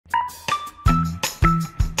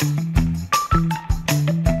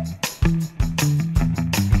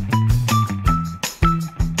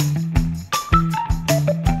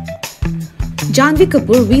Janhvi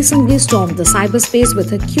Kapoor recently stormed the cyberspace with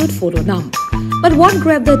her cute photo dump. But what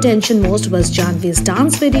grabbed the attention most was Janhvi's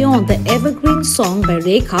dance video on the evergreen song by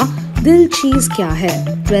Rekha, Dil Cheez Kya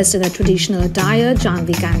Hai. Dressed in a traditional attire,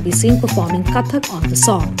 Janhvi can be seen performing Kathak on the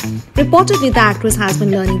song. Reportedly, the actress has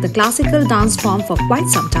been learning the classical dance form for quite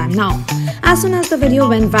some time now. As soon as the video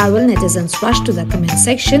went viral, netizens rushed to the comment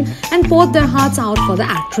section and poured their hearts out for the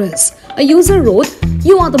actress. A user wrote,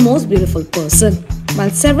 "You are the most beautiful person," while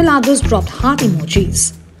several others dropped heart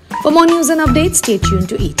emojis. For more news and updates, stay tuned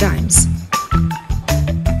to ETimes.